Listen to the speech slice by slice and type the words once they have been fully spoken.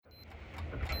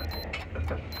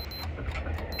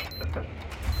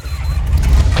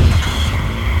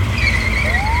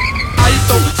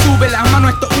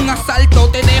asalto.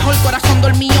 Te dejo el corazón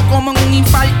dormido como en un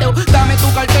infarto. Dame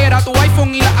tu cartera, tu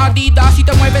iPhone y la Adidas. Si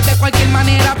te mueves de cualquier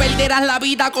manera perderás la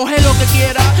vida. Coge lo que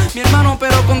quieras, mi hermano,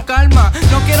 pero con calma.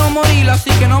 No quiero morir,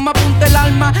 así que no me apunte el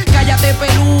alma. Cállate,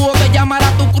 peludo, te llamará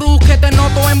tu cruz. Que te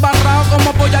noto embarrado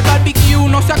como pollo al barbecue.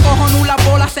 No se acojonó, las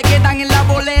bolas se quedan en la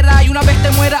bolera. Y una vez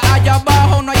te mueras allá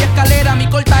abajo no hay escalera. Mi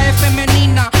corta es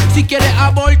femenina, si quieres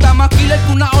aborta. Más killer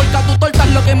que una horca, tu torta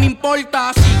es lo que me importa.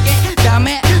 Así que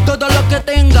dame todo lo que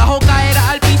tengas o caerás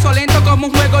al piso lento como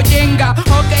un juego Jenga.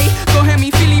 Ok, coge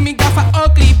mi fil y mi gafas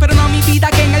Oakley, pero no mi vida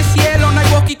que en el cielo no hay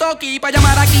walkie-talkie. Pa'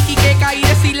 llamar a Kiki Keka y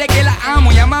decirle que la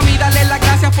amo. Y a mami darle las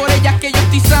gracias por ellas que yo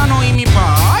estoy sano. Y mi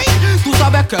pai, tú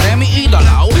sabes que eres mi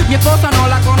ídolo. Mi esposa no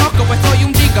la conozco pues soy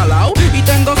un gigolo. Y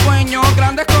tengo sueños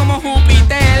grandes como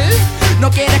Júpiter. No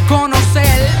quieres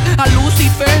conocer a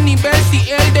Lucifer ni ver si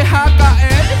él deja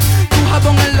caer tu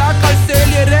jabón en la cárcel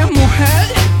y eres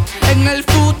mujer. En el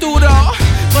futuro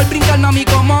voy a brincar mami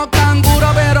como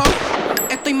canguro, pero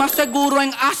estoy más seguro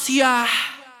en Asia.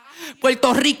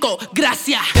 Puerto Rico,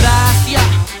 gracias. Gracias,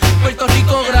 Puerto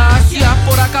Rico, gracias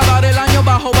por acabar el año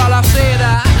bajo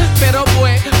balacera. Pero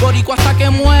pues, boricua hasta que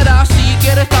muera. Si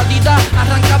quieres estadidad,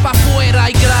 arranca pa' afuera.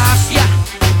 Y gracias,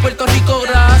 Puerto Rico,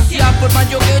 gracias por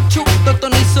mayo que chu,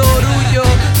 doctor ni sorullo.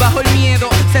 Bajo el miedo,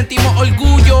 sentimos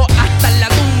orgullo. Hasta en la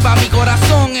tumba, mi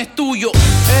corazón es tuyo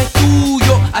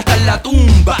hasta en la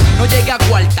tumba. No llegué a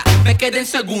cuarta, me quedé en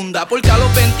segunda. Porque a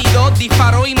los 22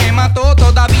 disparó y me mató.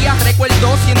 Todavía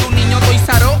recuerdo siendo un niño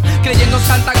toizaró, creyendo en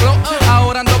Santa Claus.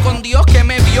 Ahora ando con Dios que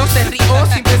me vio, se rió.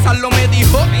 Sin pensarlo me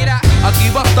dijo, mira, aquí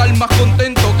va a estar más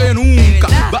contento que nunca.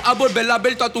 Vas a volver a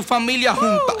ver toda tu familia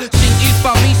junta. Sin ir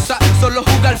pa' misa, solo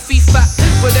jugar FIFA.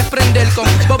 Puedes prender con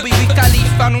Bobby y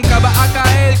Khalifa. Nunca vas a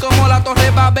caer como la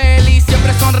Torre Babel. Y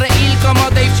siempre sonreír como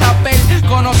Dave Chappelle.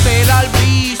 Conocer al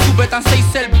B, sube tan 6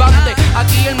 Cervantes.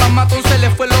 Aquí el más matón se le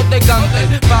fue los de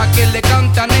Gantel. Pa' que le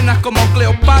cante a nenas como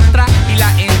Cleopatra y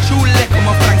la enchule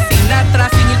como Frank Sinatra.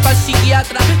 Sin ir pa'l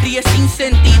psiquiatra, ríe sin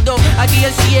sentido. Aquí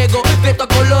el ciego, veto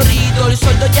colorido. El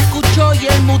sordo ya escuchó y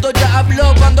el mudo ya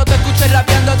habló. Cuando te escuché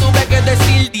rapeando tuve que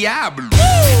decir diablo.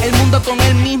 El mundo con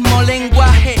el mismo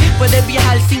lenguaje. Puedes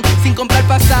viajar sin comprar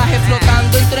pasaje.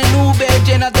 Flotando entre nubes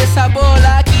llenas de sabor.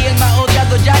 Aquí el más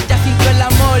odiado ya sintió el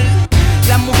amor.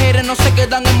 Las mujeres no se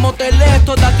quedan en moteles.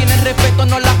 Todas tienen respeto,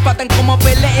 no las paten como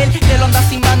Pelé. El onda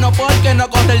sin mano porque no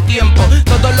corre el tiempo.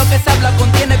 Todo lo que se habla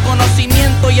contiene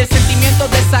conocimiento. Y el sentimiento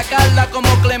de sacarla como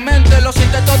Clemente. Lo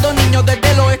siente todo niño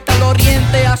desde el oeste al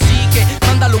oriente. Así que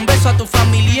mándale un beso a tu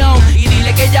familión y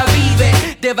dile que ella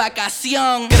vive de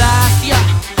vacación. Gracias,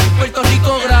 Puerto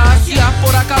Rico, gracias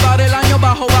por acabar el año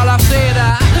bajo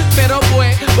balacera. Pero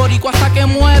pues, boricua hasta que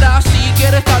muera. Si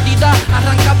quieres estadidad,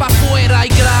 arranca pa' afuera. Y